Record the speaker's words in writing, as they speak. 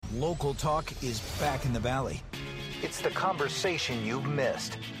Local talk is back in the Valley. It's the conversation you've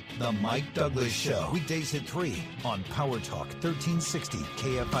missed. The Mike Douglas Show. Weekdays at 3 on Power Talk 1360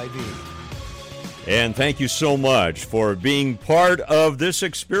 KFIV. And thank you so much for being part of this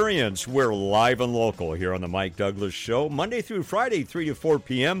experience. We're live and local here on the Mike Douglas Show, Monday through Friday, 3 to 4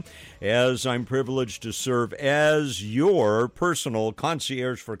 p.m., as I'm privileged to serve as your personal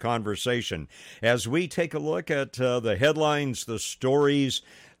concierge for conversation. As we take a look at the headlines, the stories,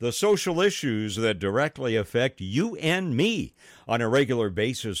 the social issues that directly affect you and me on a regular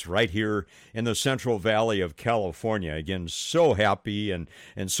basis right here in the Central Valley of California. Again, so happy and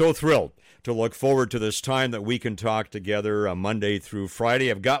so thrilled to look forward to this time that we can talk together Monday through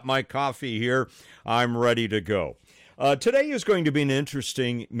Friday. I've got my coffee here. I'm ready to go. Today is going to be an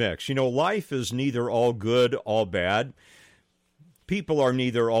interesting mix. You know, life is neither all good, all bad. People are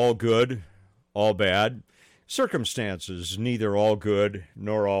neither all good, all bad. Circumstances neither all good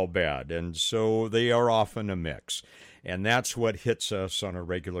nor all bad. And so they are often a mix. And that's what hits us on a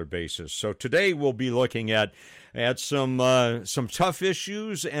regular basis. So today we'll be looking at some tough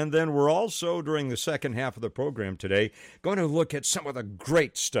issues, and then we're also, during the second half of the program today, going to look at some of the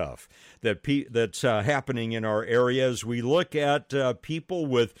great stuff that's happening in our areas. We look at people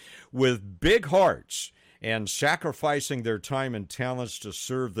with big hearts and sacrificing their time and talents to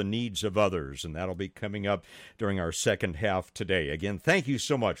serve the needs of others. And that'll be coming up during our second half today. Again, thank you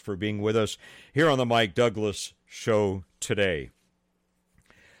so much for being with us here on the Mike Douglas Show today.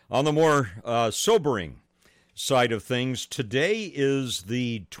 On the more sobering side of things, today is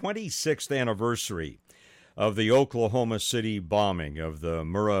the 26th anniversary of the Oklahoma City bombing of the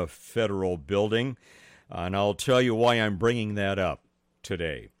Murrah Federal Building. And I'll tell you why I'm bringing that up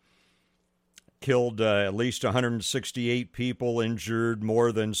today. Killed at least 168 people, injured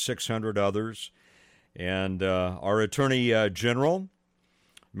more than 600 others. And our Attorney General,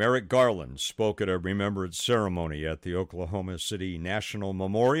 Merrick Garland, spoke at a remembrance ceremony at the Oklahoma City National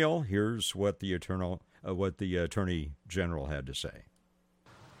Memorial. Here's what the Attorney General had to say.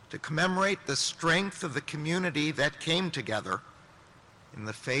 To commemorate the strength of the community that came together in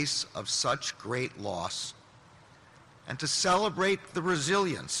the face of such great loss, and to celebrate the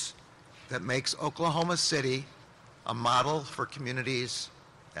resilience that makes Oklahoma City a model for communities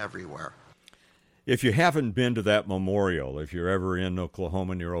everywhere. If you haven't been to that memorial, if you're ever in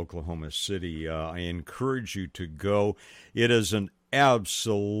Oklahoma, near Oklahoma City, I encourage you to go. It is an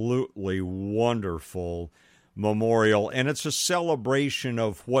absolutely wonderful memorial, and it's a celebration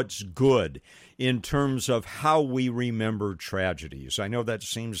of what's good in terms of how we remember tragedies. I know that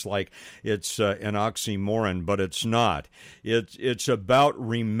seems like it's an oxymoron, but it's not. It's about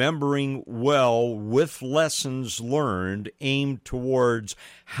remembering well with lessons learned aimed towards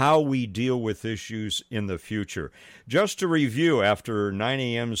how we deal with issues in the future. Just to review, after 9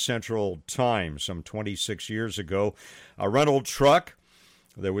 a.m. Central Time, some 26 years ago, a rental truck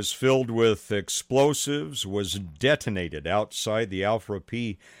that was filled with explosives was detonated outside the Alfred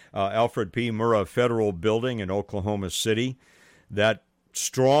P. Murrah Federal Building in Oklahoma City. That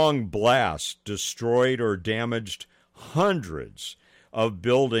strong blast destroyed or damaged hundreds of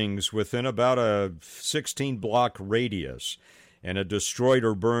buildings within about a 16-block radius, and it destroyed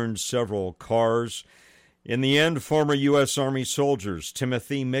or burned several cars. In the end, former U.S. Army soldiers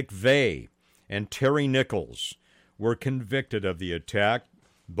Timothy McVeigh and Terry Nichols were convicted of the attack.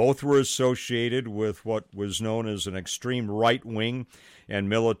 Both were associated with what was known as an extreme right-wing and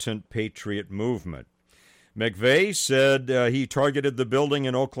militant patriot movement. McVeigh said he targeted the building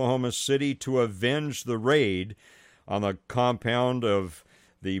in Oklahoma City to avenge the raid on the compound of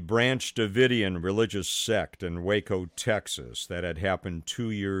the Branch Davidian religious sect in Waco, Texas, that had happened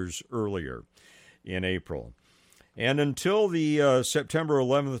 2 years earlier in April. And until the September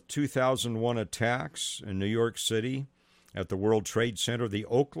 11th, 2001 attacks in New York City, at the World Trade Center, the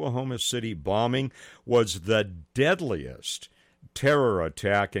Oklahoma City bombing was the deadliest terror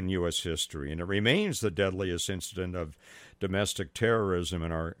attack in U.S. history, and it remains the deadliest incident of domestic terrorism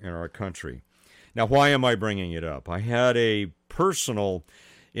in our country. Now, why am I bringing it up? I had a personal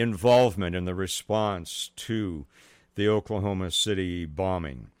involvement in the response to the Oklahoma City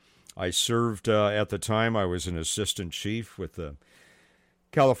bombing. I served at the time, I was an assistant chief with the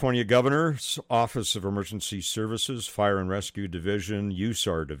California Governor's Office of Emergency Services, Fire and Rescue Division,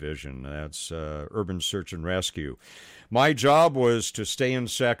 USAR Division. That's Urban Search and Rescue. My job was to stay in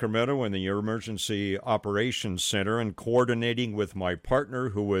Sacramento in the Emergency Operations Center and coordinating with my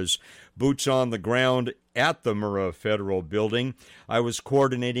partner, who was boots on the ground at the Murrah Federal Building. I was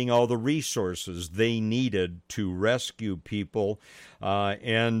coordinating all the resources they needed to rescue people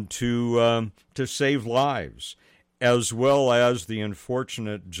and to save lives. as well as the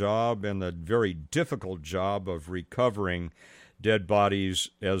unfortunate job and the very difficult job of recovering dead bodies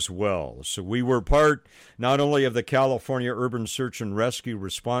as well. So we were part not only of the California Urban Search and Rescue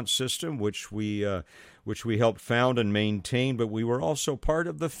Response System, which we helped found and maintain, but we were also part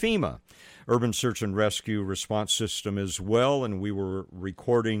of the FEMA Urban Search and Rescue Response System as well, and we were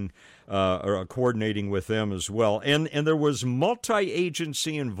coordinating with them as well. And there was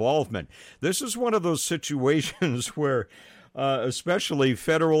multi-agency involvement. This is one of those situations where especially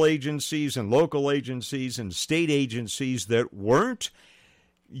federal agencies and local agencies and state agencies that weren't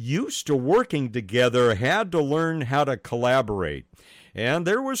used to working together had to learn how to collaborate. And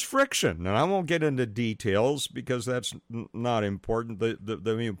there was friction. And I won't get into details because that's not important.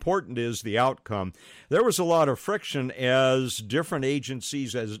 The important is the outcome. There was a lot of friction as different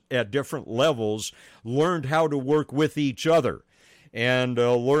agencies at different levels learned how to work with each other and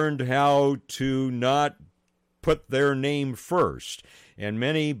learned how to not put their name first. And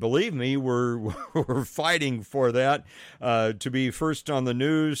many, believe me, were fighting for that, to be first on the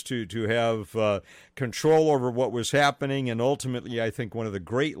news, to have control over what was happening. And ultimately, I think one of the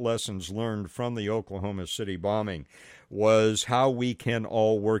great lessons learned from the Oklahoma City bombing was how we can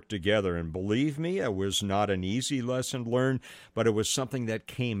all work together. And believe me, it was not an easy lesson learned, but it was something that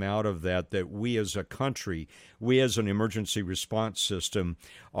came out of that we as a country, we as an emergency response system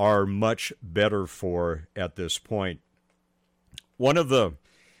are much better for at this point. One of the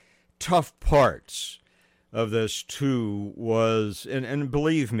tough parts of this, too, was, and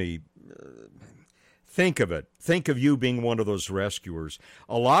believe me, think of it. Think of you being one of those rescuers.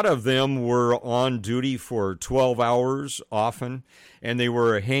 A lot of them were on duty for 12 hours often, and they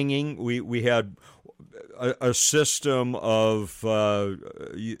were hanging. We had a system of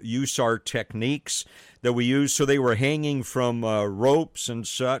USAR techniques that we used. So they were hanging from ropes and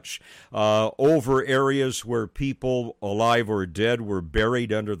such over areas where people, alive or dead, were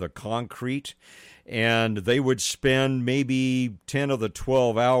buried under the concrete. And they would spend maybe 10 of the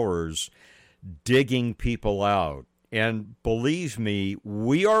 12 hours digging people out. And believe me,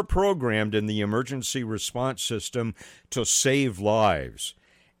 we are programmed in the emergency response system to save lives.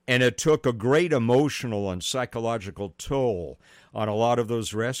 And it took a great emotional and psychological toll on a lot of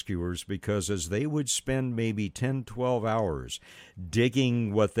those rescuers because as they would spend maybe 10, 12 hours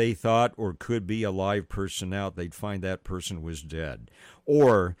digging what they thought or could be a live person out, they'd find that person was dead.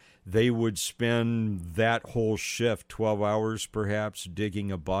 Or they would spend that whole shift, 12 hours perhaps,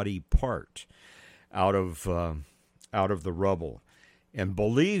 digging a body part out of the rubble. And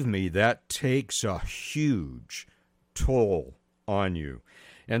believe me, that takes a huge toll on you.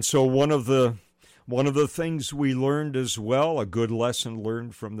 And so one of the things we learned as well, a good lesson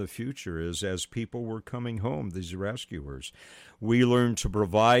learned from the future, is as people were coming home, these rescuers, we learned to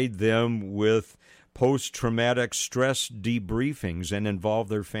provide them with post-traumatic stress debriefings and involve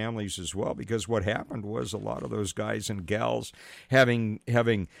their families as well, because what happened was a lot of those guys and gals, having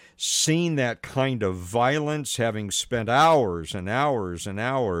seen that kind of violence, having spent hours and hours and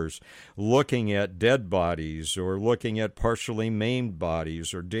hours looking at dead bodies or looking at partially maimed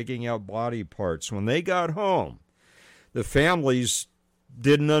bodies or digging out body parts, when they got home, the families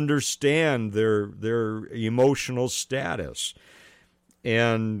didn't understand their emotional status.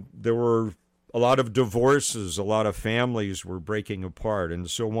 And there were a lot of divorces, a lot of families were breaking apart. And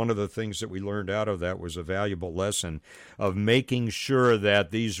so one of the things that we learned out of that was a valuable lesson of making sure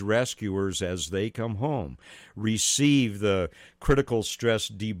that these rescuers, as they come home, receive the critical stress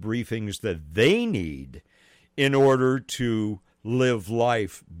debriefings that they need in order to live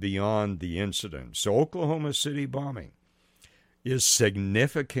life beyond the incident. So Oklahoma City bombing is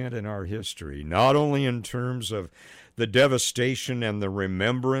significant in our history, not only in terms of the devastation and the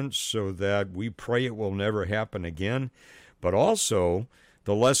remembrance so that we pray it will never happen again, but also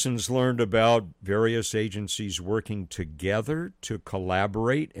the lessons learned about various agencies working together to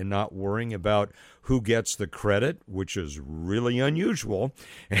collaborate and not worrying about who gets the credit, which is really unusual,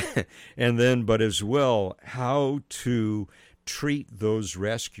 and then, but as well, how to treat those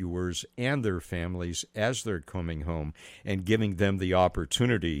rescuers and their families as they're coming home and giving them the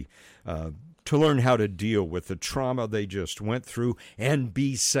opportunity to learn how to deal with the trauma they just went through and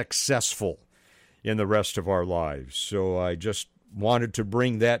be successful in the rest of our lives. So I just wanted to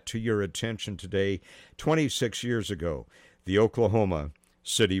bring that to your attention today. 26 years ago, the Oklahoma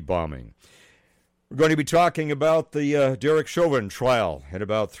City bombing. We're going to be talking about the Derek Chauvin trial in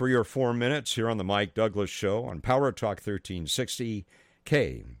about 3 or 4 minutes here on the Mike Douglas Show on Power Talk 1360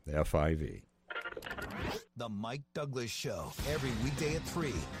 KFIV. The Mike Douglas Show, every weekday at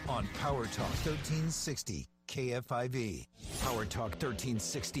 3 on Power Talk 1360 KFIV. Power Talk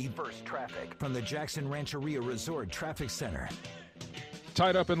 1360 First Traffic from the Jackson Rancheria Resort Traffic Center.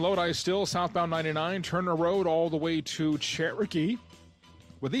 Tied up in Lodi still, southbound 99, Turner Road all the way to Cherokee.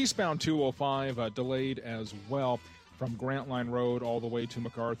 With eastbound 205 delayed as well from Grantline Road all the way to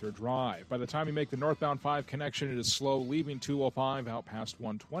MacArthur Drive. By the time you make the northbound 5 connection, it is slow leaving 205 out past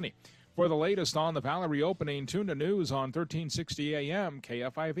 120. For the latest on the Valley reopening, tune to news on 1360 AM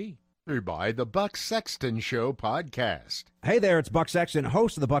KFIV. By the Buck Sexton Show podcast. Hey there, it's Buck Sexton,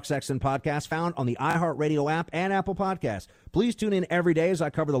 host of the Buck Sexton podcast, found on the iHeartRadio app and Apple Podcasts. Please tune in every day as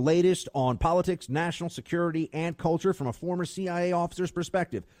I cover the latest on politics, national security, and culture from a former CIA officer's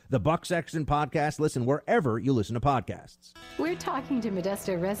perspective. The Buck Sexton podcast, listen wherever you listen to podcasts. We're talking to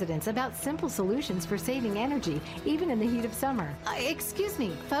Modesto residents about simple solutions for saving energy, even in the heat of summer. Excuse me,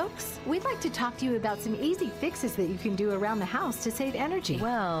 folks, we'd like to talk to you about some easy fixes that you can do around the house to save energy.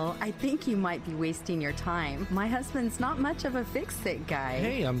 Well, I think you might be wasting your time. My husband's not much of a fix-it guy.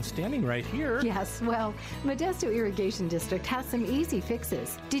 Hey, I'm standing right here. Yes, well, Modesto Irrigation District has some easy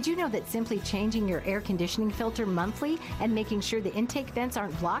fixes. Did you know that simply changing your air conditioning filter monthly and making sure the intake vents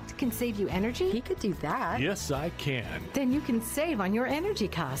aren't blocked can save you energy? He could do that. Yes, I can. Then you can save on your energy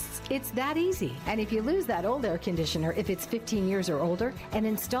costs. It's that easy. And if you lose that old air conditioner, if it's 15 years or older, and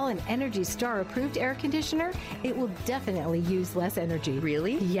install an Energy Star approved air conditioner, it will definitely use less energy.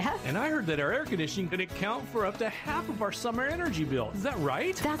 Really? Yes. And I heard that our air conditioning could account for up to half of our summer energy bill. Is that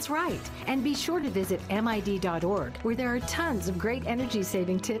right? That's right. And be sure to visit MID.org, where there are tons of great energy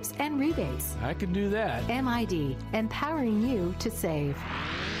saving tips and rebates. I can do that. MID, empowering you to save.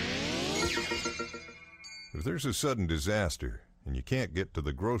 If there's a sudden disaster and you can't get to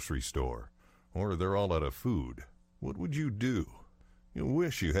the grocery store, or they're all out of food, what would you do? You'll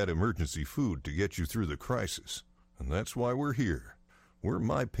wish you had emergency food to get you through the crisis. And that's why we're here. We're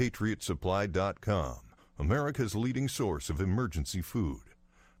MyPatriotSupply.com, America's leading source of emergency food.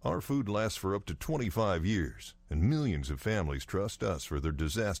 Our food lasts for up to 25 years, and millions of families trust us for their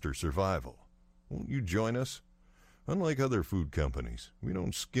disaster survival. Won't you join us? Unlike other food companies, we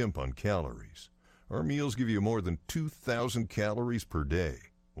don't skimp on calories. Our meals give you more than 2,000 calories per day.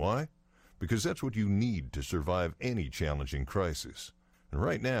 Why? Because that's what you need to survive any challenging crisis. And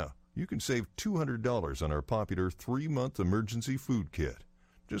right now, you can save $200 on our popular 3-month emergency food kit.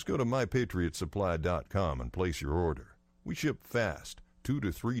 Just go to MyPatriotSupply.com and place your order. We ship fast, 2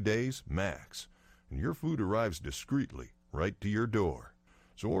 to 3 days max, and your food arrives discreetly right to your door.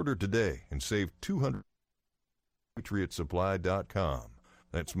 So order today and save $200. MyPatriotSupply.com.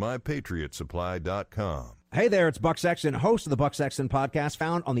 That's MyPatriotSupply.com. Hey there, it's Buck Sexton, host of the Buck Sexton podcast,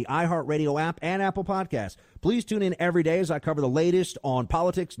 found on the iHeartRadio app and Apple Podcasts. Please tune in every day as I cover the latest on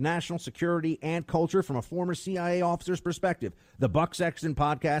politics, national security, and culture from a former CIA officer's perspective. The Buck Sexton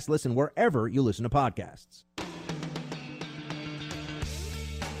podcast, listen wherever you listen to podcasts.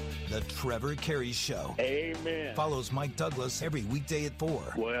 The Trevor Carey Show. Amen. Follows Mike Douglas every weekday at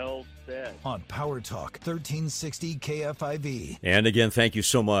 4. Well said. On Power Talk 1360 KFIV. And again, thank you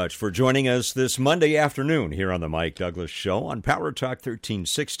so much for joining us this Monday afternoon here on the Mike Douglas Show on Power Talk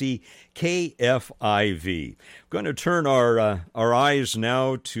 1360 KFIV. I'm going to turn our eyes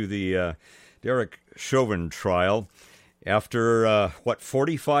now to the Derek Chauvin trial. After,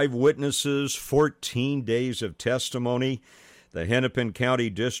 45 witnesses, 14 days of testimony, the Hennepin County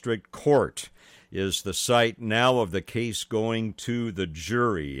District Court is the site now of the case going to the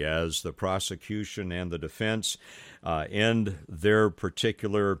jury as the prosecution and the defense end their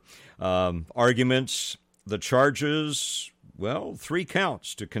particular arguments. The charges, well, 3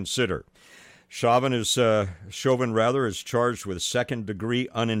 counts to consider. Chauvin is charged with second-degree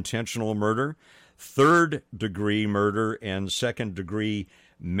unintentional murder, third-degree murder, and second-degree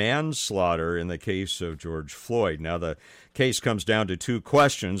manslaughter in the case of George Floyd. Now, the case comes down to 2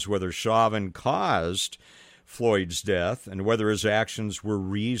 questions: whether Chauvin caused Floyd's death and whether his actions were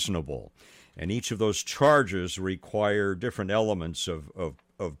reasonable. And each of those charges require different elements of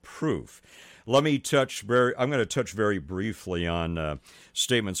proof. I'm going to touch very briefly on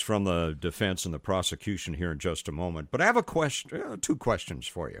statements from the defense and the prosecution here in just a moment. But I have 2 questions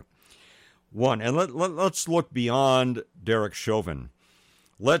for you. One, and let's look beyond Derek Chauvin.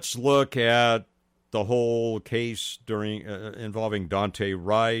 Let's look at the whole case involving Daunte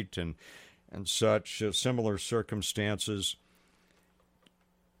Wright and such similar circumstances.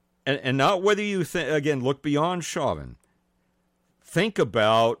 And not whether you look beyond Chauvin. Think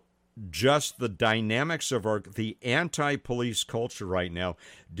about just the dynamics of the anti-police culture right now.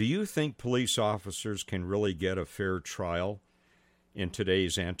 Do you think police officers can really get a fair trial in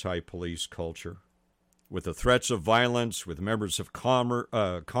today's anti-police culture? With the threats of violence, with members of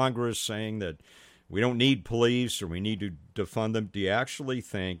Congress saying that we don't need police or we need to defund them. Do you actually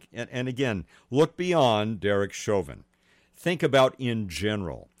think, and again, look beyond Derek Chauvin. Think about in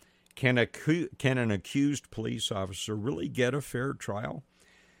general. Can an accused police officer really get a fair trial?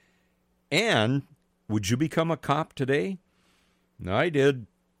 And would you become a cop today? I did,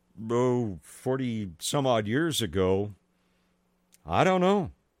 40 some odd years ago. I don't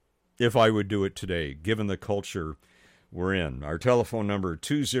know if I would do it today, given the culture we're in. Our telephone number,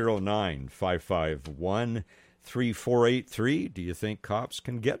 209-551-3483. Do you think cops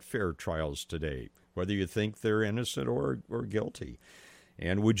can get fair trials today, whether you think they're innocent or guilty?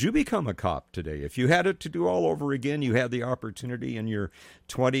 And would you become a cop today? If you had it to do all over again, you had the opportunity in your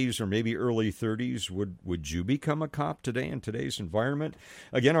 20s or maybe early 30s, would you become a cop today in today's environment?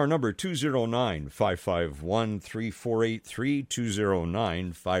 Again, our number, 209-551-3483,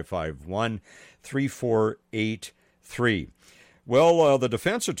 209-551-3483. Well, the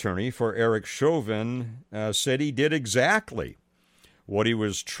defense attorney for Eric Chauvin said he did exactly what he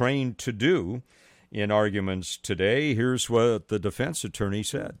was trained to do in arguments today. Here's what the defense attorney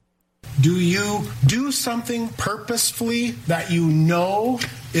said. Do you do something purposefully that you know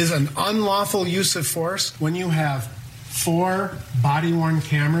is an unlawful use of force when you have 4 body-worn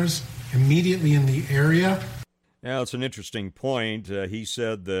cameras immediately in the area? Now, it's an interesting point. He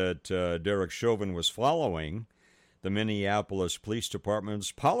said that Derek Chauvin was following the Minneapolis Police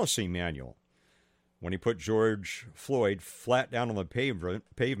Department's policy manual when he put George Floyd flat down on the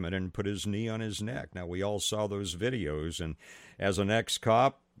pavement and put his knee on his neck. Now, we all saw those videos, and as an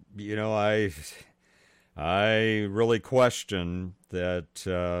ex-cop, you know, I really question that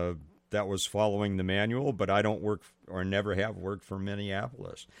that was following the manual, but I don't work or never have worked for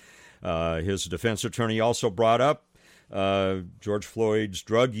Minneapolis. His defense attorney also brought up George Floyd's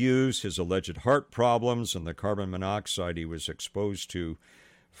drug use, his alleged heart problems, and the carbon monoxide he was exposed to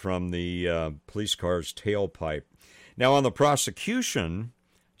from the police car's tailpipe. Now, on the prosecution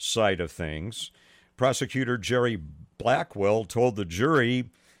side of things, prosecutor Jerry Blackwell told the jury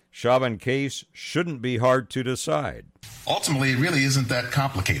Chauvin case shouldn't be hard to decide. Ultimately, it really isn't that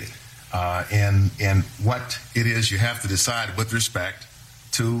complicated. And what it is you have to decide with respect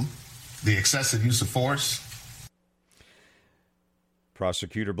to the excessive use of force.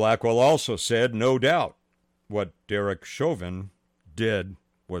 Prosecutor Blackwell also said, no doubt, what Derek Chauvin did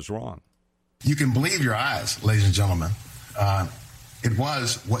was wrong. You can believe your eyes, ladies and gentlemen. It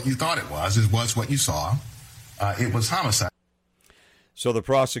was what you thought it was. It was what you saw. It was homicide. So the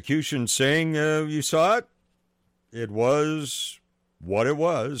prosecution saying you saw it, it was what it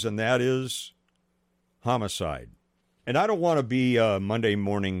was, and that is homicide. And I don't want to be a Monday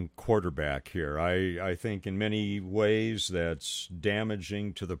morning quarterback here. I think in many ways that's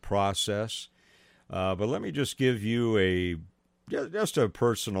damaging to the process. But let me just give you just a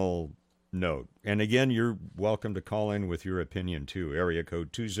personal note. And again, you're welcome to call in with your opinion too. Area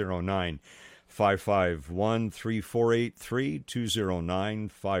code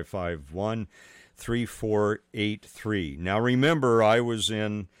 209-551-3483, 209-551-3483. Now remember, I was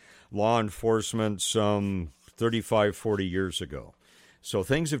in law enforcement some 35, 40 years ago. So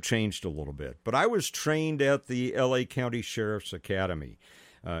things have changed a little bit. But I was trained at the L.A. County Sheriff's Academy,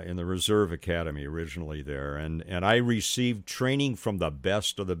 in the Reserve Academy originally there. And I received training from the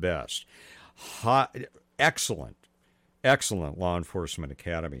best of the best. Excellent law enforcement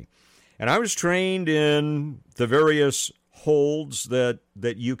academy. And I was trained in the various holds that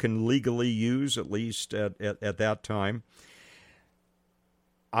you can legally use, at least at that time.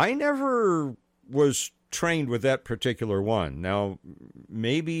 I never was trained with that particular one. Now,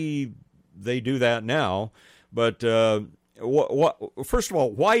 maybe they do that now, but first of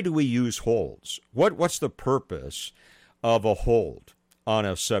all, why do we use holds? What's the purpose of a hold on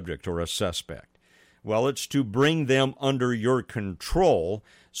a subject or a suspect? Well, it's to bring them under your control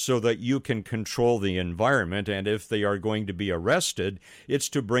so that you can control the environment. And if they are going to be arrested, it's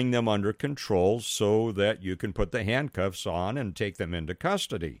to bring them under control so that you can put the handcuffs on and take them into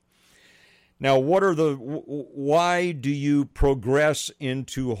custody. Now, why do you progress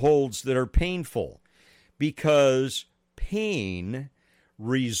into holds that are painful? Because pain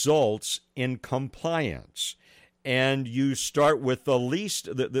results in compliance. And you start with the least,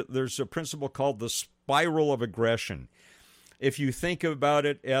 there's a principle called the spiral of aggression. If you think about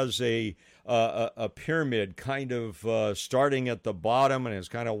it as a pyramid, kind of starting at the bottom, and it's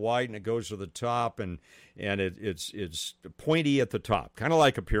kind of wide and it goes to the top, and it's pointy at the top, kind of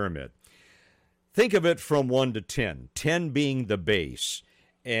like a pyramid. Think of it from 1 to 10, 10 being the base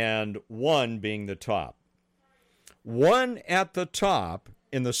and 1 being the top. 1 at the top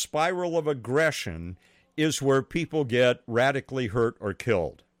in the spiral of aggression is where people get radically hurt or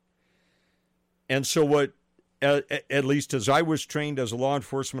killed. And so what, at least as I was trained as a law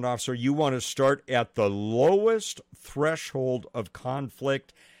enforcement officer, you want to start at the lowest threshold of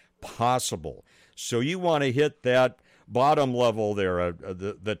conflict possible. So you want to hit that bottom level there,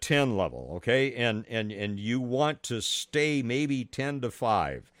 the 10 level, okay? And you want to stay maybe 10 to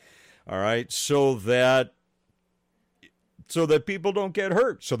 5, all right? So that people don't get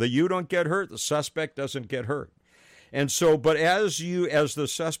hurt, so that you don't get hurt, the suspect doesn't get hurt. And so, but as the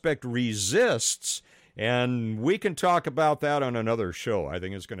suspect resists, and we can talk about that on another show. I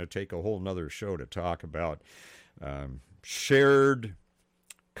think it's going to take a whole nother show to talk about shared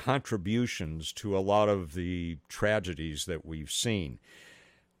contributions to a lot of the tragedies that we've seen.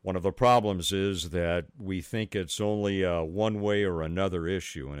 One of the problems is that we think it's only a one way or another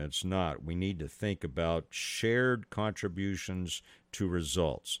issue, and it's not. We need to think about shared contributions to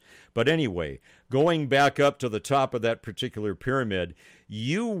results. But anyway, going back up to the top of that particular pyramid,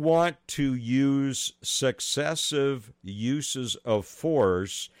 you want to use successive uses of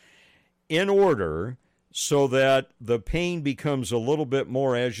force in order so that the pain becomes a little bit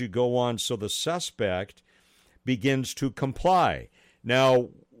more as you go on, so the suspect begins to comply. Now,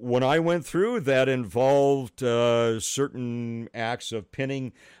 when I went through, that involved certain acts of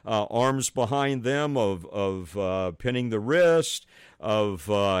pinning arms behind them, of pinning the wrist, of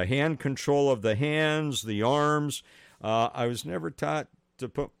hand control of the hands, the arms. I was never taught to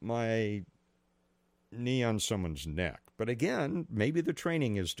put my knee on someone's neck. But again, maybe the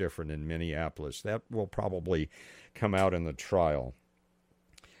training is different in Minneapolis. That will probably come out in the trial.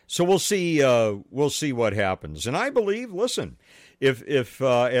 So we'll see what happens. And I believe, listen, if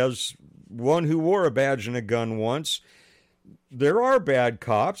as one who wore a badge and a gun once, there are bad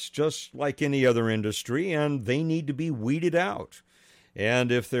cops, just like any other industry, and they need to be weeded out. And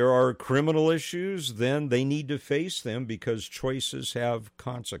if there are criminal issues, then they need to face them because choices have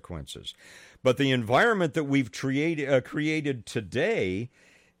consequences. But the environment that we've created today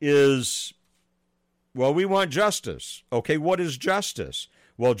is, well, we want justice. Okay, what is justice?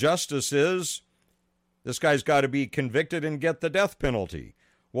 Well, justice is this guy's got to be convicted and get the death penalty.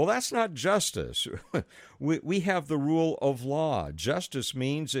 Well, that's not justice. We have the rule of law. Justice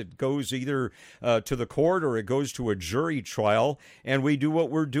means it goes either to the court or it goes to a jury trial, and we do what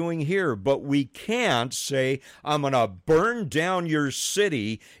we're doing here. But we can't say, I'm going to burn down your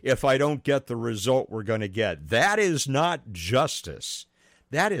city if I don't get the result we're going to get. That is not justice.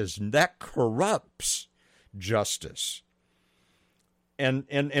 That corrupts justice. And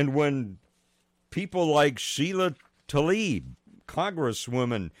when people like Sheila Tlaib,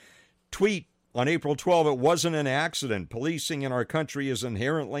 Congresswoman, tweet on April 12, it wasn't an accident. Policing in our country is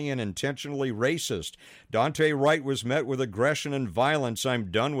inherently and intentionally racist. Dante Wright was met with aggression and violence. I'm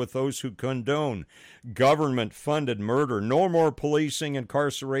done with those who condone government-funded murder. No more policing,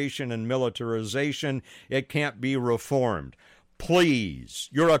 incarceration, and militarization. It can't be reformed. Please,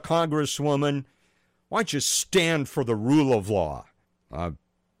 you're a congresswoman. Why don't you stand for the rule of law? I've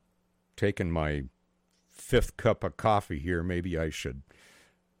taken my 5th cup of coffee here. Maybe I should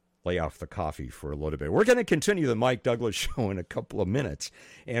lay off the coffee for a little bit. We're going to continue the Mike Douglas Show in a couple of minutes,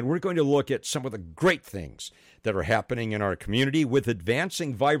 and we're going to look at some of the great things that are happening in our community with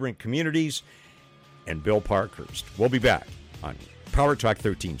advancing vibrant communities and Bill Parkhurst. We'll be back on Power Talk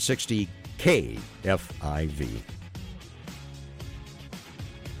 1360 KFIV.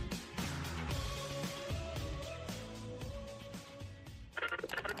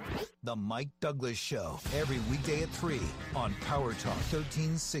 The Mike Douglas Show, every weekday at 3 on Power Talk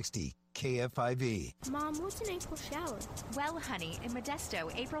 1360 KFIV. Mom, what's an April shower? Well, honey, in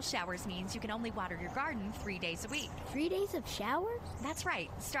Modesto, April showers means you can only water your garden 3 days a week. 3 days of showers? That's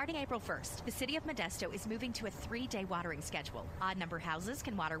right. Starting April 1st, the city of Modesto is moving to a 3-day watering schedule. Odd number houses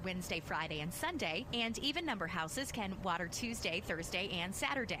can water Wednesday, Friday, and Sunday, and even number houses can water Tuesday, Thursday, and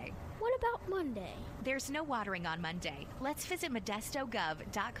Saturday. What about Monday? There's no watering on Monday. Let's visit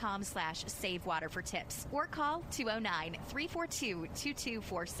modestogov.com/savewater for tips or call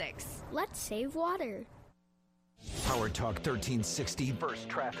 209-342-2246. Let's save water. Power Talk 1360 First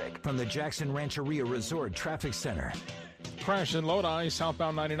Traffic from the Jackson Rancheria Resort Traffic Center. Crash in Lodi,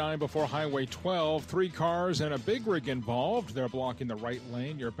 southbound 99 before Highway 12. 3 cars and a big rig involved. They're blocking the right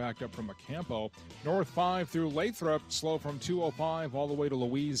lane. You're backed up from Macampo. North 5 through Lathrop, slow from 205 all the way to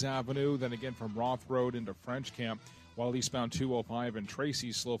Louise Avenue, then again from Roth Road into French Camp, while eastbound 205 and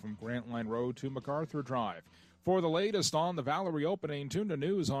Tracy slow from Grant Line Road to MacArthur Drive. For the latest on the Valley reopening, tune to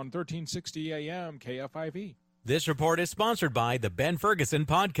news on 1360 AM KFIV. This report is sponsored by the Ben Ferguson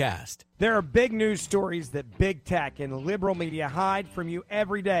Podcast. There are big news stories that big tech and liberal media hide from you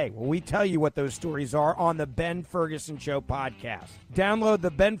every day. Well, we tell you what those stories are on the Ben Ferguson Show podcast. Download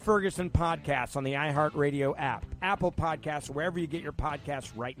the Ben Ferguson Podcast on the iHeartRadio app, Apple Podcasts, wherever you get your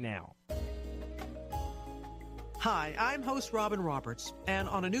podcasts right now. Hi, I'm host Robin Roberts, and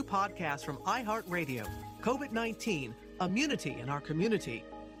on a new podcast from iHeartRadio, COVID-19, Immunity in Our Community,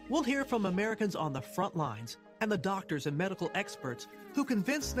 we'll hear from Americans on the front lines and the doctors and medical experts who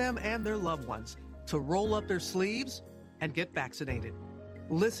convince them and their loved ones to roll up their sleeves and get vaccinated.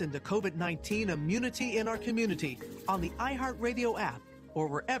 Listen to COVID-19 Immunity in Our Community on the iHeartRadio app or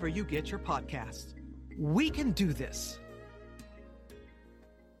wherever you get your podcasts. We can do this.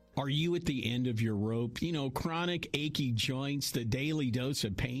 Are you at the end of your rope? You know, chronic achy joints, the daily dose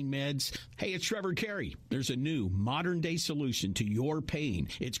of pain meds? Hey, it's Trevor Carey. There's a new modern-day solution to your pain.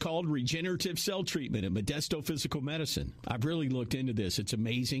 It's called regenerative cell treatment at Modesto Physical Medicine. I've really looked into this. It's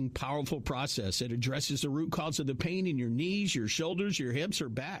amazing, powerful process. It addresses the root cause of the pain in your knees, your shoulders, your hips, or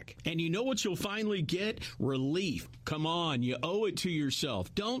back. And you know what you'll finally get? Relief. Come on, you owe it to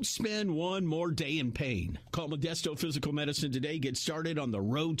yourself. Don't spend one more day in pain. Call Modesto Physical Medicine today. Get started on the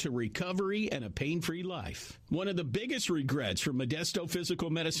road to recovery and a pain-free life. One of the biggest regrets for Modesto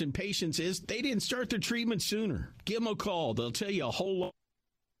Physical Medicine patients is they didn't start their treatment sooner. Give them a call. They'll tell you a whole lot.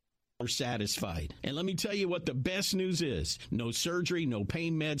 Are satisfied. And let me tell you what the best news is. No surgery, no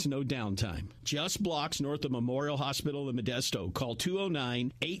pain meds, no downtime. Just blocks north of Memorial Hospital in Modesto. Call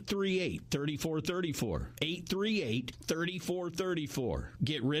 209-838-3434. 838-3434.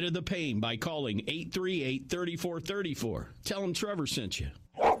 Get rid of the pain by calling 838-3434. Tell them Trevor sent you.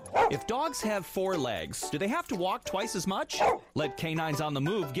 If dogs have 4 legs, do they have to walk twice as much? Let Canines on the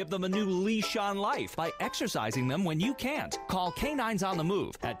Move give them a new leash on life by exercising them when you can't. Call Canines on the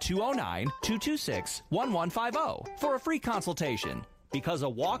Move at 209-226-1150 for a free consultation. Because a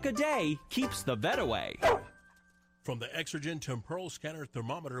walk a day keeps the vet away. From the Exergen Temporal Scanner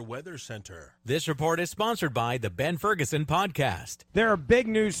Thermometer Weather Center. This report is sponsored by the Ben Ferguson Podcast. There are big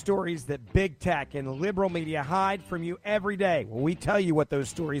news stories that big tech and liberal media hide from you every day. Well, we tell you what those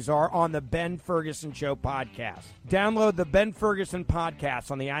stories are on the Ben Ferguson Show podcast. Download the Ben Ferguson Podcast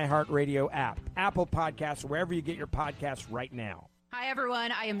on the iHeartRadio app, Apple Podcasts, wherever you get your podcasts right now. Hi,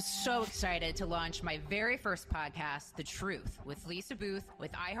 everyone. I am so excited to launch my very first podcast, The Truth, with Lisa Booth,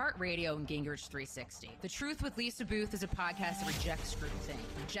 with iHeartRadio and Gingrich 360. The Truth with Lisa Booth is a podcast that rejects scrutiny,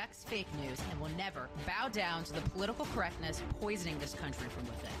 rejects fake news, and will never bow down to the political correctness poisoning this country from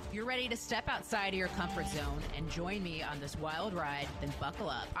within. If you're ready to step outside of your comfort zone and join me on this wild ride, then buckle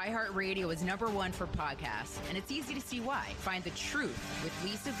up. iHeartRadio is #1 for podcasts, and it's easy to see why. Find The Truth with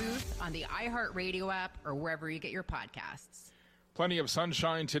Lisa Booth on the iHeartRadio app or wherever you get your podcasts. Plenty of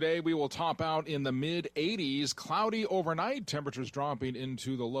sunshine today. We will top out in the mid-80s. Cloudy overnight. Temperatures dropping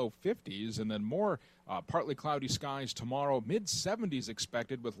into the low 50s. And then more partly cloudy skies tomorrow. Mid-70s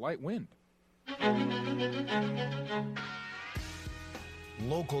expected with light wind.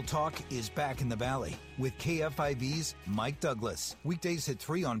 Local talk is back in the Valley with KFIV's Mike Douglas. Weekdays at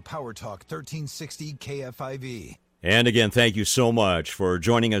 3 on Power Talk 1360 KFIV. And again, thank you so much for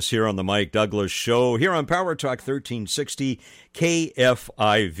joining us here on the Mike Douglas Show, here on Power Talk 1360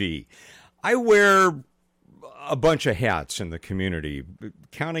 KFIV. I wear a bunch of hats in the community,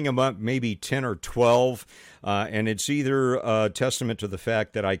 counting them up, maybe 10 or 12, and it's either a testament to the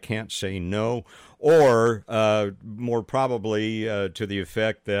fact that I can't say no, or more probably to the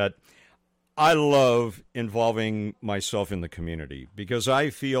effect that I love involving myself in the community, because I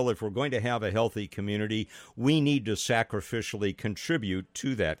feel if we're going to have a healthy community, we need to sacrificially contribute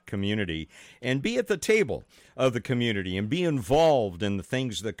to that community and be at the table of the community and be involved in the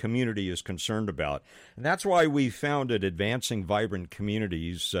things the community is concerned about. And that's why we founded Advancing Vibrant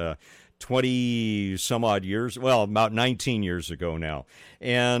Communities 20 some odd years, well, about 19 years ago now.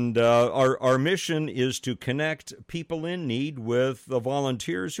 And our mission is to connect people in need with the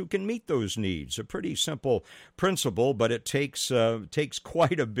volunteers who can meet those needs. A pretty simple principle, but it takes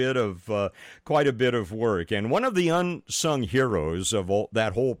quite a bit of work. And one of the unsung heroes of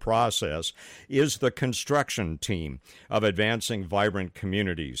that whole process is the construction team of Advancing Vibrant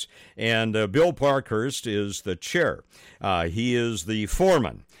Communities. And Bill Parkhurst is the chair. He is the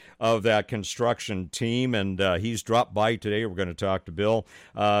foreman of that construction team, and he's dropped by today. We're going to talk to Bill.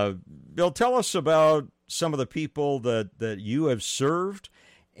 Bill, tell us about some of the people that you have served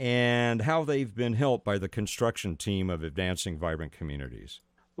and how they've been helped by the construction team of Advancing Vibrant Communities.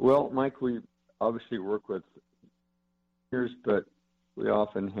 Well, Mike, we obviously work with seniors, but we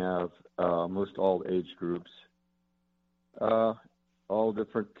often have most all age groups, all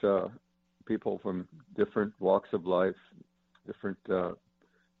different people from different walks of life, different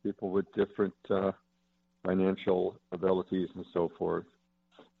people with different financial abilities and so forth.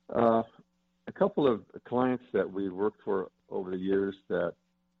 A couple of clients that we worked for over the years that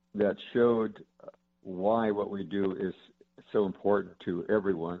showed why what we do is so important to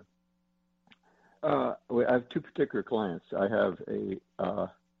everyone. I have two particular clients. I have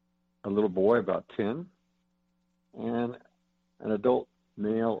a little boy about 10 and an adult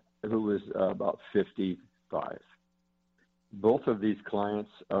male who is about 55. Both of these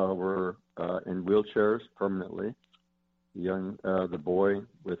clients were in wheelchairs permanently. The boy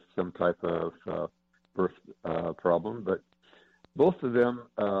with some type of birth problem, but both of them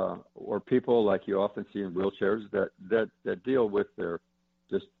were people like you often see in wheelchairs that deal with their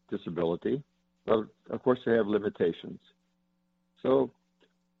disability. But of course, they have limitations. So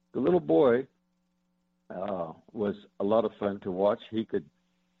the little boy was a lot of fun to watch. He could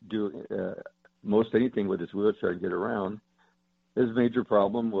do most anything with his wheelchair and get around. His major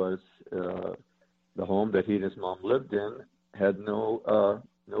problem was the home that he and his mom lived in had no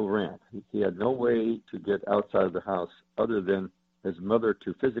ramp. He had no way to get outside of the house other than his mother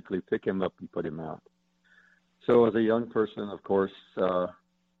to physically pick him up and put him out. So as a young person, of course,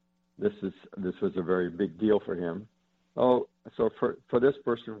 this was a very big deal for him. So for this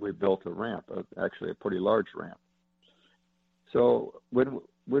person, we built a ramp, actually a pretty large ramp. So when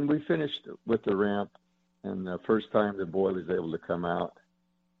we finished with the ramp, and the first time the boy was able to come out,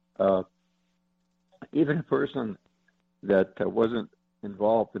 even a person that wasn't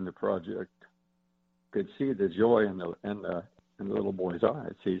involved in the project could see the joy in the little boy's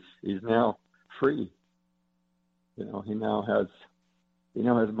eyes. He's now free. He now has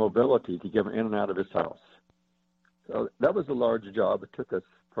mobility to get in and out of his house. So that was a large job. It took us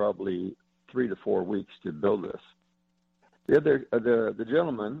probably 3 to 4 weeks to build this. The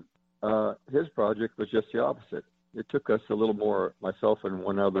gentleman, his project was just the opposite. It took us a little more, myself and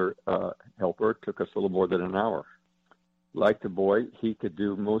one other helper, it took us a little more than an hour. Like the boy, he could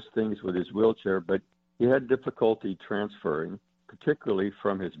do most things with his wheelchair, but he had difficulty transferring, particularly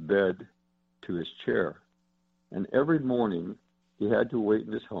from his bed to his chair. And every morning, he had to wait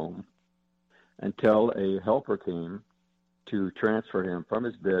in his home until a helper came to transfer him from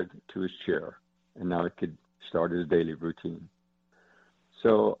his bed to his chair. And now he could start his daily routine.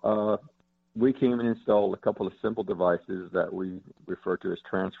 So we came and installed a couple of simple devices that we refer to as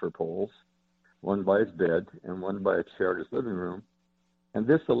transfer poles, one by his bed and one by a chair in his living room. And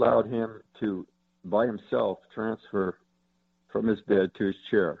this allowed him to, by himself, transfer from his bed to his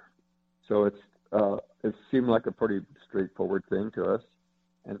chair. So it seemed like a pretty straightforward thing to us.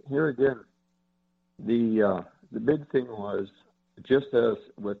 And here again, the big thing was, just as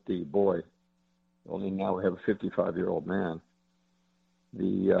with the boy, only now we have a 55-year-old man,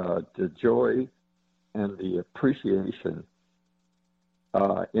 the joy and the appreciation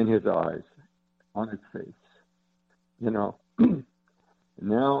in his eyes, on his face. Now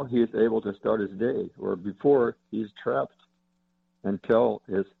he is able to start his day, where before he's trapped until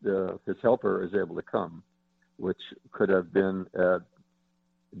his helper is able to come, which could have been at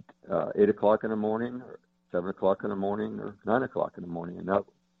 8 o'clock in the morning, or 7 o'clock in the morning, or 9 o'clock in the morning, and that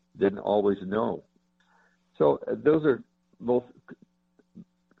didn't always know. So those are both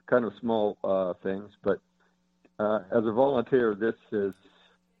kind of small things, but as a volunteer, this is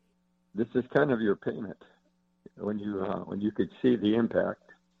kind of your payment when you could see the impact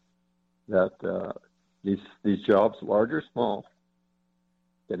that these jobs, large or small,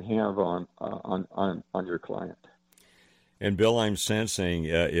 can have on your client. And Bill, I'm sensing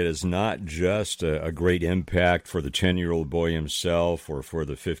it is not just a great impact for the 10-year-old boy himself or for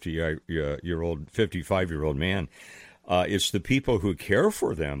the 55-year-old man. It's the people who care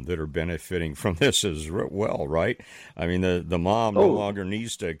for them that are benefiting from this as well, right? I mean, the mom no longer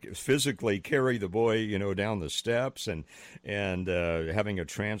needs to physically carry the boy, down the steps and having a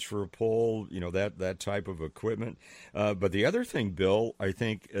transfer pole, that type of equipment. But the other thing, Bill, I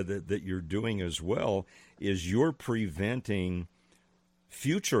think that you're doing as well is you're preventing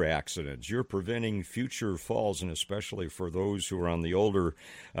future accidents. You're preventing future falls, and especially for those who are on the older,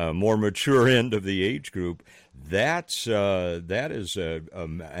 more mature end of the age group, that is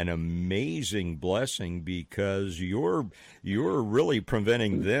an amazing blessing, because you're really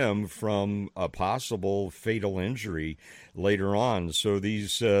preventing them from a possible fatal injury later on. So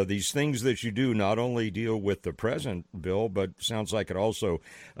these things that you do not only deal with the present, Bill, but sounds like it also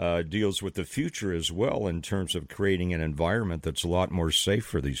deals with the future as well, in terms of creating an environment that's a lot more safe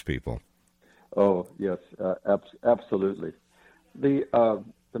for these people. Oh, yes, absolutely.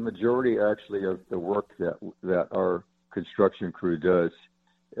 The majority, actually, of the work that our construction crew does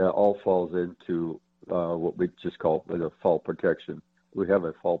all falls into what we just call the fall protection. We have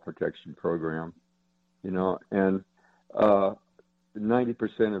a fall protection program, and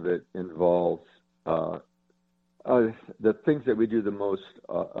 90% of it involves the things that we do the most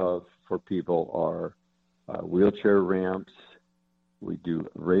of for people are wheelchair ramps. We do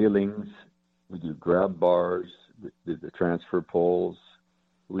railings. We do grab bars. We do the transfer poles.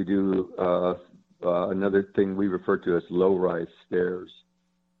 We do another thing we refer to as low-rise stairs.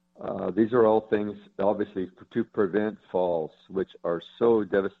 These are all things, obviously, to prevent falls, which are so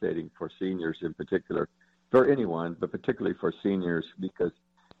devastating for seniors in particular, for anyone, but particularly for seniors, because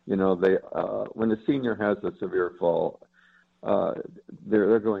they when a senior has a severe fall,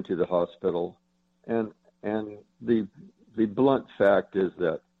 they're going to the hospital, and the blunt fact is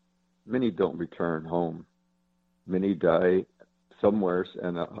that many don't return home. Many die somewhere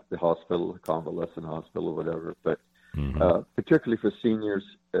in the hospital, convalescent hospital, whatever. But particularly for seniors,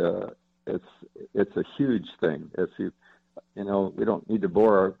 it's a huge thing. If we don't need to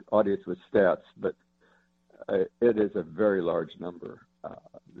bore our audience with stats, but it is a very large number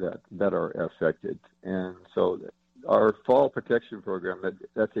that are affected. And so our fall protection program,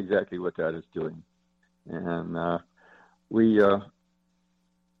 that's exactly what that is doing. And we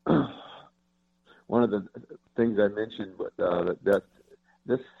one of the things I mentioned that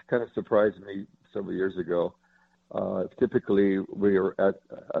this kind of surprised me several years ago. Typically, we are at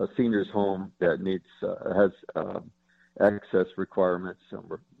a senior's home that has access requirements, and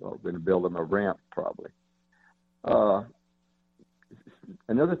we're going to build them a ramp probably.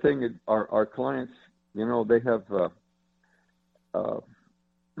 Another thing, our clients, they have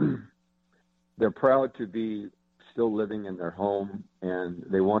they're proud to be still living in their home, and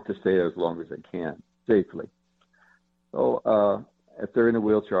they want to stay as long as they can safely. So if they're in a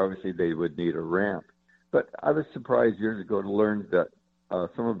wheelchair, obviously they would need a ramp. But I was surprised years ago to learn that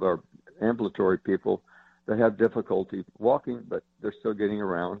some of our ambulatory people that have difficulty walking, but they're still getting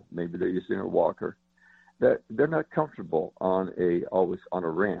around, maybe they're using a walker, that they're not comfortable always on a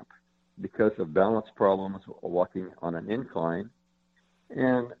ramp because of balance problems walking on an incline.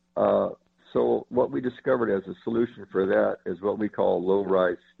 And so what we discovered as a solution for that is what we call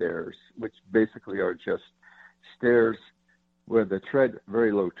low-rise stairs, which basically are just stairs where the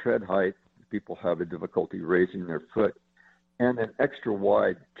very low tread height, people have a difficulty raising their foot, and an extra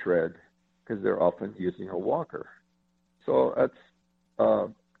wide tread because they're often using a walker. So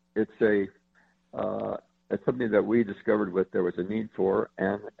it's something that we discovered there was a need for,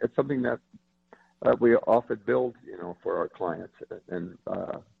 and it's something that we often build, for our clients in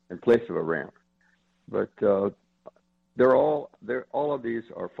place of a ramp. But all of these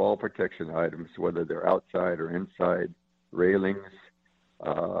are fall protection items, whether they're outside or inside, railings,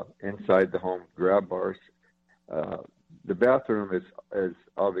 inside the home, grab bars. The bathroom is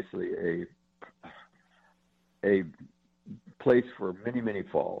obviously a place for many, many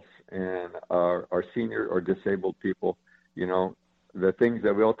falls, and our senior or disabled people, the things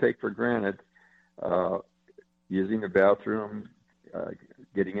that we all take for granted, using the bathroom,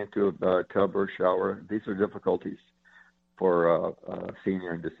 getting into a tub or shower, these are difficulties for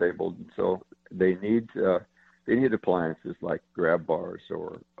senior and disabled. And so they need appliances like grab bars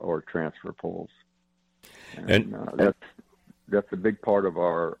or transfer poles, and that's a big part of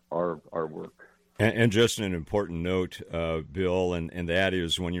our work. And just an important note, Bill, and that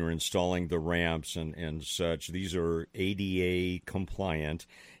is when you're installing the ramps and such, these are ADA compliant.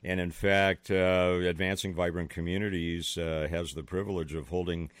 And in fact, Advancing Vibrant Communities has the privilege of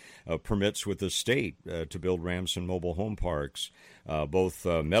holding permits with the state to build ramps in mobile home parks, both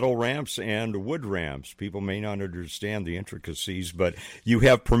metal ramps and wood ramps. People may not understand the intricacies, but you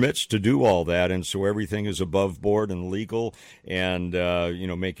have permits to do all that. And so everything is above board and legal, and,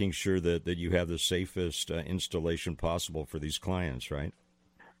 making sure that you have the safest installation possible for these clients, right?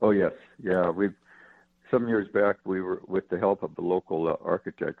 Oh, yes. Yeah, some years back, we were, with the help of the local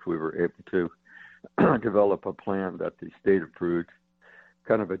architect, we were able to develop a plan that the state approved,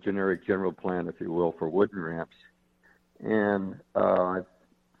 kind of a generic general plan, if you will, for wooden ramps. And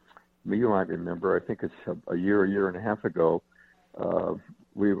you might remember, I think it's a year and a half ago,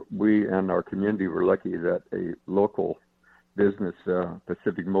 we and our community were lucky that a local business,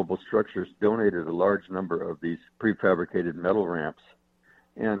 Pacific Mobile Structures, donated a large number of these prefabricated metal ramps.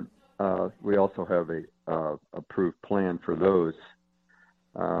 And we also have a approved plan for those,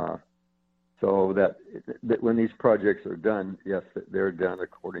 so that when these projects are done, yes, they're done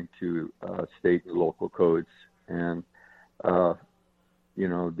according to state and local codes. And the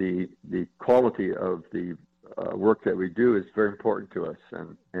quality of the work that we do is very important to us,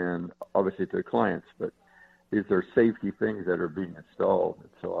 and obviously to the clients. But is there safety things that are being installed? And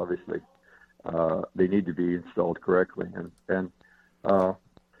so obviously they need to be installed correctly, and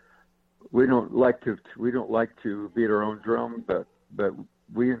we don't like to beat our own drum, but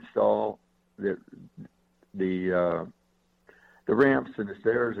we install the ramps and the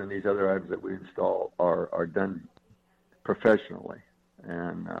stairs and these other items that we install are done professionally.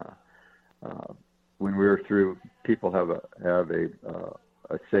 And when we're through, people have a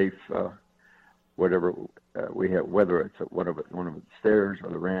safe whatever we have, whether it's one of the stairs or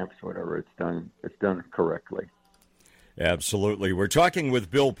the ramps, whatever, it's done correctly. Absolutely. We're talking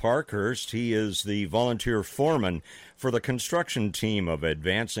with Bill Parkhurst. He is the volunteer foreman for the construction team of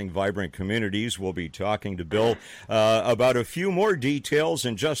Advancing Vibrant Communities. We'll be talking to Bill about a few more details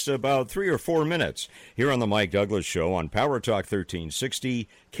in just about 3 or 4 minutes here on the Mike Douglas Show on Power Talk 1360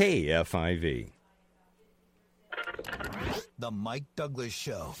 KFIV. The Mike Douglas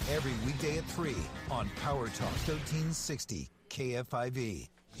Show, every weekday at 3 on Power Talk 1360 KFIV.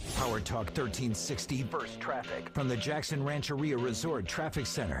 Power Talk 1360 burst traffic from the Jackson Rancheria Resort Traffic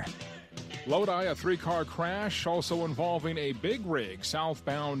Center. Lodi, a 3-car crash also involving a big rig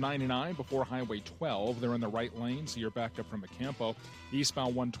southbound 99 before Highway 12. They're in the right lane, so you're backed up from Macampo.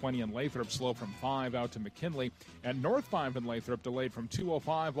 Eastbound 120 in Lathrop, slow from 5 out to McKinley. And north 5 in Lathrop, delayed from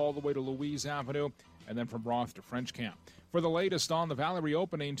 205 all the way to Louise Avenue, and then from Roth to French Camp. For the latest on the Valley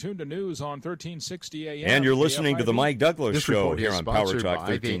reopening, tune to news on 1360 AM. And you're listening to the Mike Douglas This Show report here is on Power sponsored Talk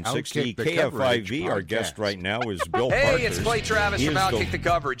by the 1360 Outkick the Coverage KFIV. Our podcast. guest right now is Bill Parkhurst. Hey, it's Clay Travis He from is Outkick the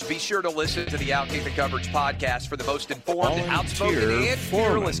Coverage. Be sure to listen to the Outkick the Coverage podcast for the most informed, outspoken, and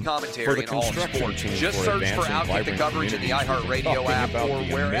fearless commentary in all sports. Just search for Outkick the Coverage in the iHeartRadio app or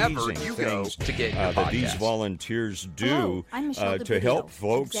wherever you go to get your that these podcast. volunteers do Hello, I'm Michelle to DeBrio, help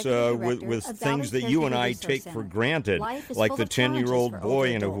folks Executive with Director of things Valley that you and Caregiver I Resource take Center. for granted, Life is like full the of challenges 10-year-old for boy older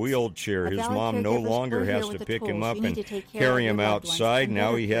in a adults. wheelchair. At His Valley mom no Caregivers, longer we're has here to with the pick him tools up you need and to take care carry of him your loved ones outside. and Now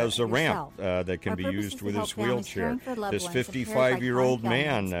better he care has a of ramp yourself. that can Our be purpose used is with to his help families wheelchair. caring for loved This ones affected by 55-year-old chronic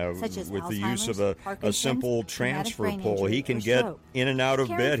man, ailments, such as with the use of Alzheimer's, a Parkinson's, simple traumatic transfer brain pole, he injury, can or get stroke. in and out of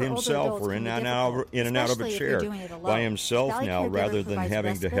Caring bed for older himself adults or can in be and out of a difficult, especially if chair you're doing it alone. by himself Valley now, Caregiver rather than provides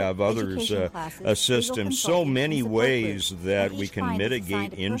having to respite, have others education classes, assist legal in so consulting, many and support ways groups. that And we each can client is mitigate assigned a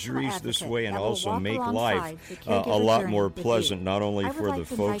personal injuries this advocate way and that will also walk make alongside life the a caregiver lot journey more with you. pleasant, not only I would for like the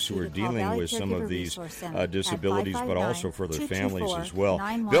to folks invite who you are to call dealing Valley with some Caregiver of these Resource Center at disabilities, but also for their families as well.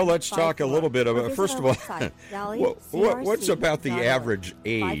 559-224-9154. Bill, let's talk a little bit Or about, visit first our of all, website, what's about the valleycrc.org. average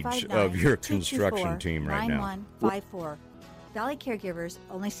age of your construction team right now? 9154. Valley Caregivers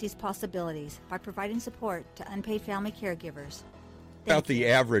only sees possibilities by providing support to unpaid family caregivers. About the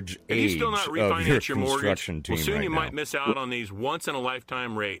average Have you age still not of your refinanced your mortgage? construction team Well, soon right you now? might miss out on these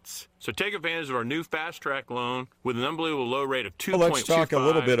once-in-a-lifetime rates. So take advantage of our new Fast Track loan with an unbelievable low rate of 2.25. Well, let's talk a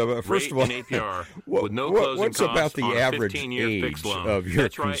little bit about, first of all, rate and APR with no closing what's costs about the on a average 15-year age fixed loan. of your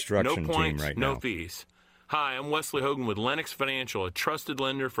That's right, construction no team points, right no now? fees. Hi, I'm Wesley Hogan with Lennox Financial, a trusted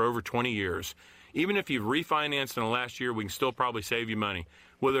lender for over 20 years. Even if you've refinanced in the last year, we can still probably save you money.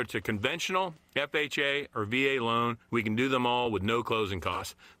 Whether it's a conventional, FHA, or VA loan, we can do them all with no closing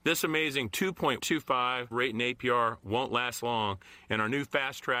costs. This amazing 2.25 rate and APR won't last long, and our new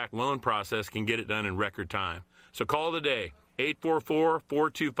Fast Track loan process can get it done in record time. So call today,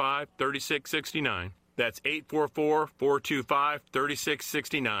 844-425-3669. That's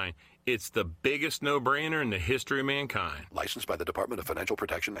 844-425-3669. It's the biggest no-brainer in the history of mankind. Licensed by the Department of Financial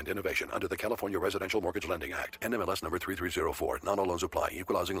Protection and Innovation under the California Residential Mortgage Lending Act. NMLS number 3304. Not all loans apply.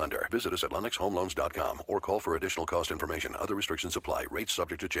 Equal housing lender. Visit us at LennoxHomeLoans.com or call for additional cost information. Other restrictions apply. Rates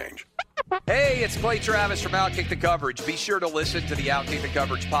subject to change. Hey, it's Clay Travis from Outkick the Coverage. Be sure to listen to the Outkick the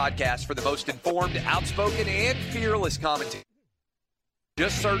Coverage podcast for the most informed, outspoken, and fearless commentary.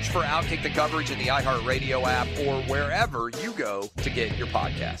 Just search for Outkick the Coverage in the iHeartRadio app or wherever you go to get your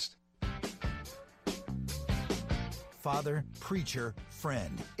podcast. Father, preacher,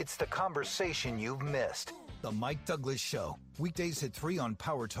 friend. It's the conversation you've missed. The Mike Douglas Show. Weekdays at 3 on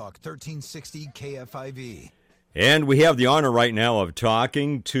Power Talk 1360 KFIV. And we have the honor right now of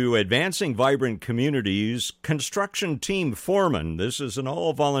talking to Advancing Vibrant Communities construction team foreman. This is an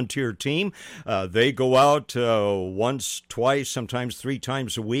all-volunteer team. They go out once, twice, sometimes 3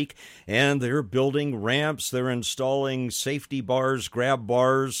 times a week, and they're building ramps. They're installing safety bars, grab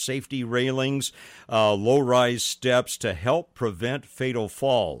bars, safety railings, low-rise steps to help prevent fatal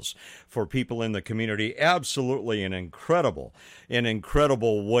falls for people in the community. Absolutely an incredible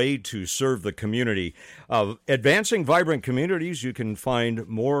way to serve the community. Advancing Vibrant Communities, you can find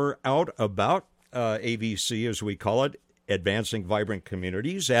more out about AVC, as we call it, Advancing Vibrant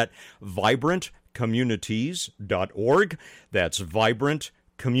Communities, at vibrantcommunities.org. That's vibrantcommunities.org.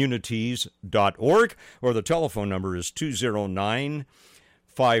 vibrantcommunities.org, or the telephone number is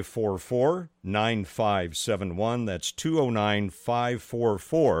 209-544-9571. That's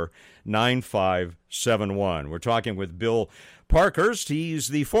 209-544-9571. We're talking with Bill Parkhurst. He's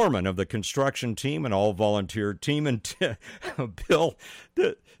the foreman of the construction team, an all-volunteer team. And Bill,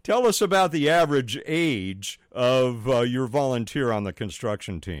 tell us about the average age of your volunteer on the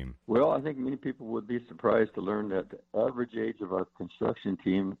construction team. Well, I think many people would be surprised to learn that the average age of our construction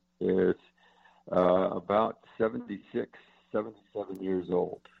team is about 77 years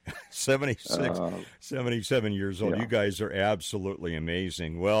old. 77 years old. Yeah. You guys are absolutely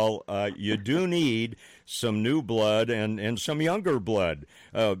amazing. Well, you do need some new blood and some younger blood,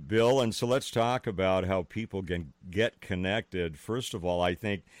 Bill. And so let's talk about how people can get connected. First of all, I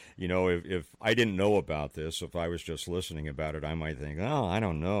think, if I didn't know about this, if I was just listening about it, I might think, oh, I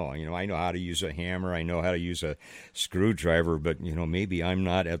don't know. I know how to use a hammer. I know how to use a screwdriver, but, maybe I'm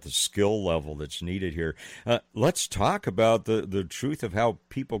not at the skill level that's needed here. Let's talk about the truth of how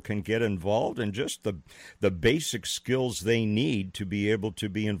people can get involved and just the basic skills they need to be able to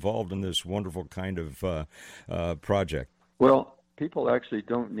be involved in this wonderful kind of project. Well, people actually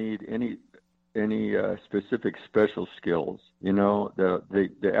don't need any specific special skills.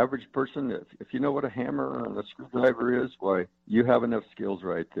 The average person, if you know what a hammer and a screwdriver is, why, you have enough skills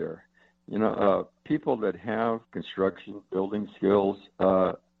right there. People that have construction, building skills,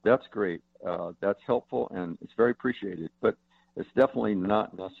 that's great. That's helpful and it's very appreciated, but it's definitely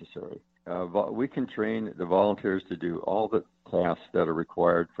not necessary. We can train the volunteers to do all the tasks that are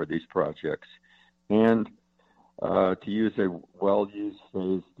required for these projects. And to use a well-used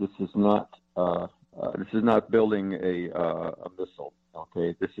phrase, this is not building a missile.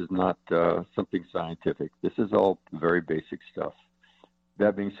 Okay, this is not something scientific. This is all very basic stuff.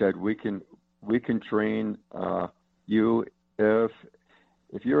 That being said, we can train you if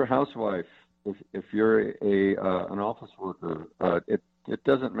you're a housewife. If you're an office worker, it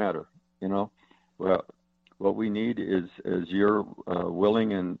doesn't matter. Well, what we need is your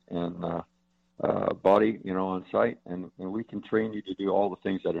willing and body, on site, and we can train you to do all the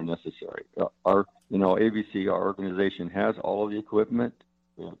things that are necessary. Our AVC, our organization, has all of the equipment,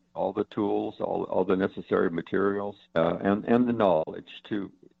 all the tools, all the necessary materials, and the knowledge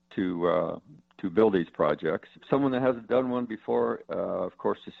to build these projects. Someone that hasn't done one before, of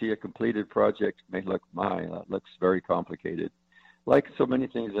course, to see a completed project may look, that looks very complicated. Like so many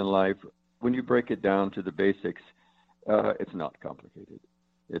things in life, when you break it down to the basics, it's not complicated.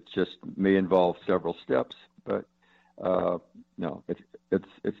 It just may involve several steps, but no,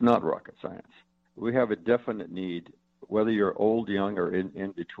 it's not rocket science. We have a definite need, whether you're old, young, or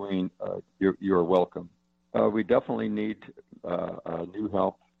in between. You're welcome. We definitely need new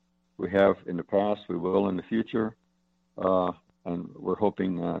help. We have in the past, we will in the future, and we're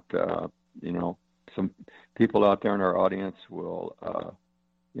hoping that some people out there in our audience will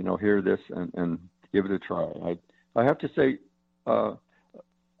hear this and give it a try. I have to say,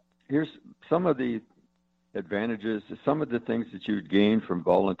 here's some of the advantages, some of the things that you'd gain from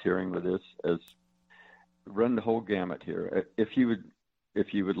volunteering with this, as run the whole gamut here. If you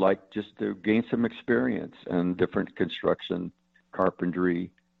would like just to gain some experience in different construction, carpentry,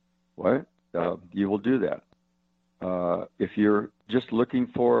 you will do that. If you're just looking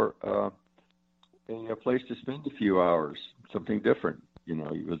for a place to spend a few hours, something different, you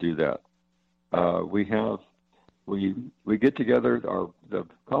will do that. We get together. The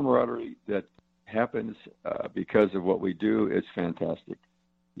camaraderie that happens because of what we do is fantastic,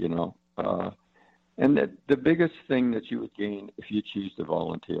 and the biggest thing that you would gain if you choose to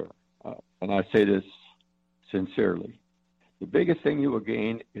volunteer, and I say this sincerely, the biggest thing you will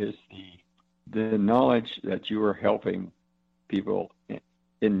gain is the knowledge that you are helping people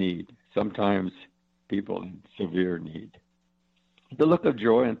in need, sometimes people in severe need. The look of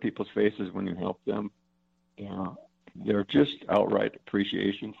joy on people's faces when you help them, they're just outright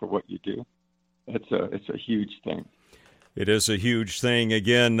appreciation for what you do. It's a huge thing. It is a huge thing.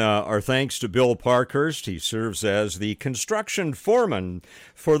 Again, our thanks to Bill Parkhurst. He serves as the construction foreman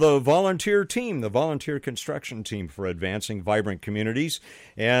for the volunteer team, the volunteer construction team for Advancing Vibrant Communities.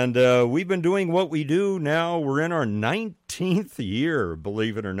 And we've been doing what we do now. We're in our 19th year,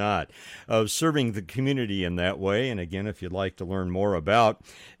 believe it or not, of serving the community in that way. And again, if you'd like to learn more about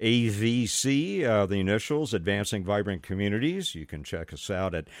AVC, the initials, Advancing Vibrant Communities, you can check us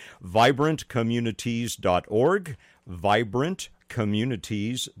out at vibrantcommunities.org.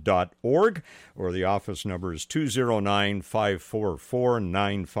 vibrantcommunities.org, or the office number is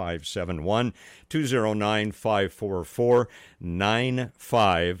 209-544-9571,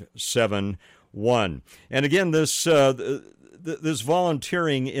 209-544-9571. And again, this this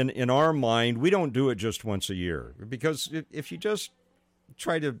volunteering in our mind, we don't do it just once a year, because if you just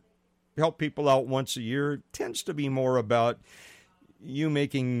try to help people out once a year, it tends to be more about you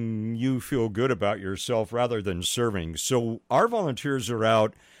making you feel good about yourself rather than serving. So our volunteers are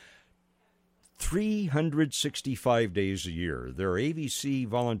out 365 days a year. There are AVC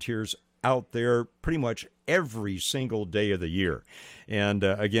volunteers out there pretty much every single day of the year. And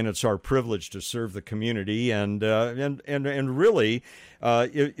again, it's our privilege to serve the community. And really,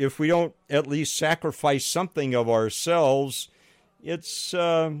 if we don't at least sacrifice something of ourselves, it's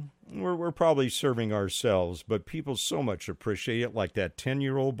we're probably serving ourselves. But people so much appreciate it, like that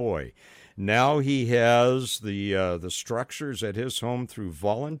 10-year-old boy. Now he has the structures at his home through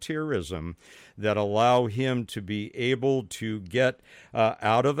volunteerism that allow him to be able to get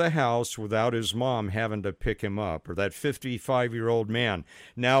out of the house without his mom having to pick him up. Or that 55-year-old man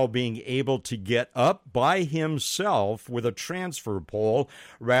now being able to get up by himself with a transfer pole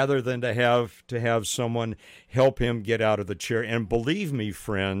rather than to have someone help him get out of the chair. And believe me,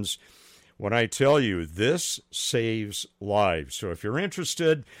 friends, when I tell you, this saves lives. So if you're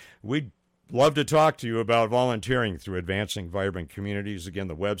interested, we'd love to talk to you about volunteering through Advancing Vibrant Communities. Again,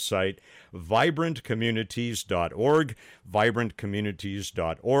 the website, vibrantcommunities.org,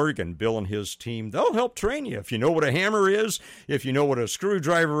 vibrantcommunities.org. And Bill and his team, they'll help train you. If you know what a hammer is, if you know what a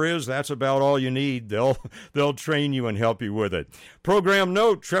screwdriver is, that's about all you need. They'll train you and help you with it. Program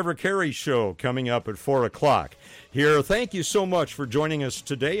note, Trevor Carey Show coming up at 4 o'clock. Here, thank you so much for joining us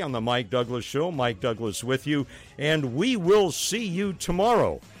today on the Mike Douglas Show. Mike Douglas with you, and we will see you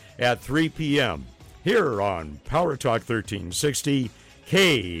tomorrow at 3 p.m. here on Power Talk 1360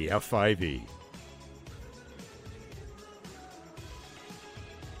 KFIV.